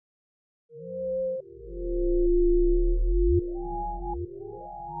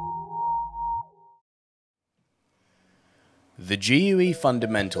The GUE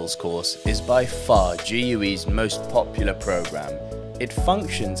Fundamentals course is by far GUE's most popular program. It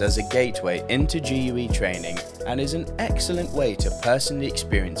functions as a gateway into GUE training and is an excellent way to personally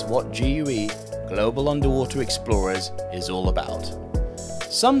experience what GUE, Global Underwater Explorers, is all about.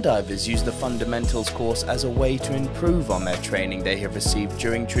 Some divers use the Fundamentals course as a way to improve on their training they have received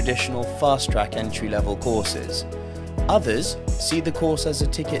during traditional fast-track entry-level courses. Others see the course as a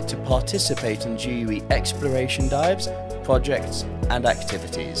ticket to participate in GUE exploration dives, projects and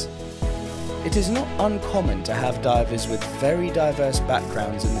activities. It is not uncommon to have divers with very diverse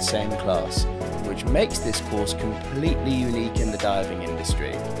backgrounds in the same class, which makes this course completely unique in the diving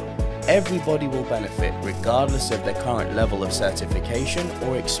industry. Everybody will benefit regardless of their current level of certification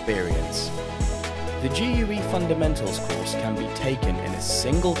or experience. The GUE Fundamentals course can be taken in a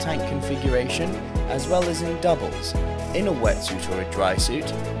single tank configuration as well as in doubles, in a wetsuit or a dry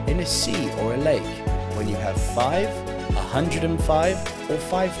suit, in a sea or a lake, when you have 5, 105 or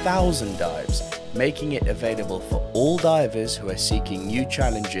 5,000 dives, making it available for all divers who are seeking new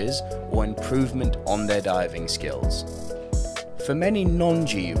challenges or improvement on their diving skills. For many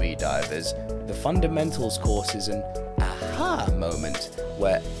non-GUE divers, the Fundamentals course is an aha moment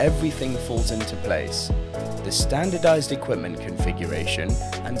where everything falls into place. The standardized equipment configuration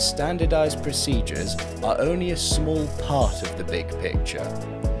and standardized procedures are only a small part of the big picture.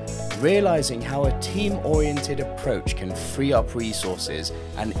 Realizing how a team-oriented approach can free up resources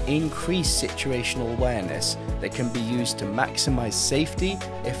and increase situational awareness that can be used to maximize safety,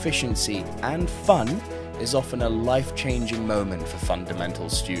 efficiency, and fun is often a life-changing moment for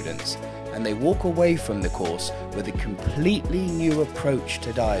Fundamentals students, and they walk away from the course with a completely new approach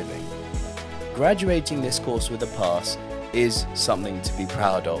to diving. Graduating this course with a pass is something to be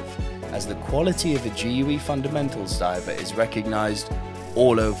proud of, as the quality of a GUE Fundamentals diver is recognized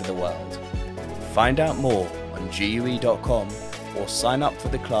all over the world. Find out more on GUE.com or sign up for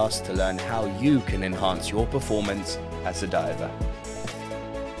the class to learn how you can enhance your performance as a diver.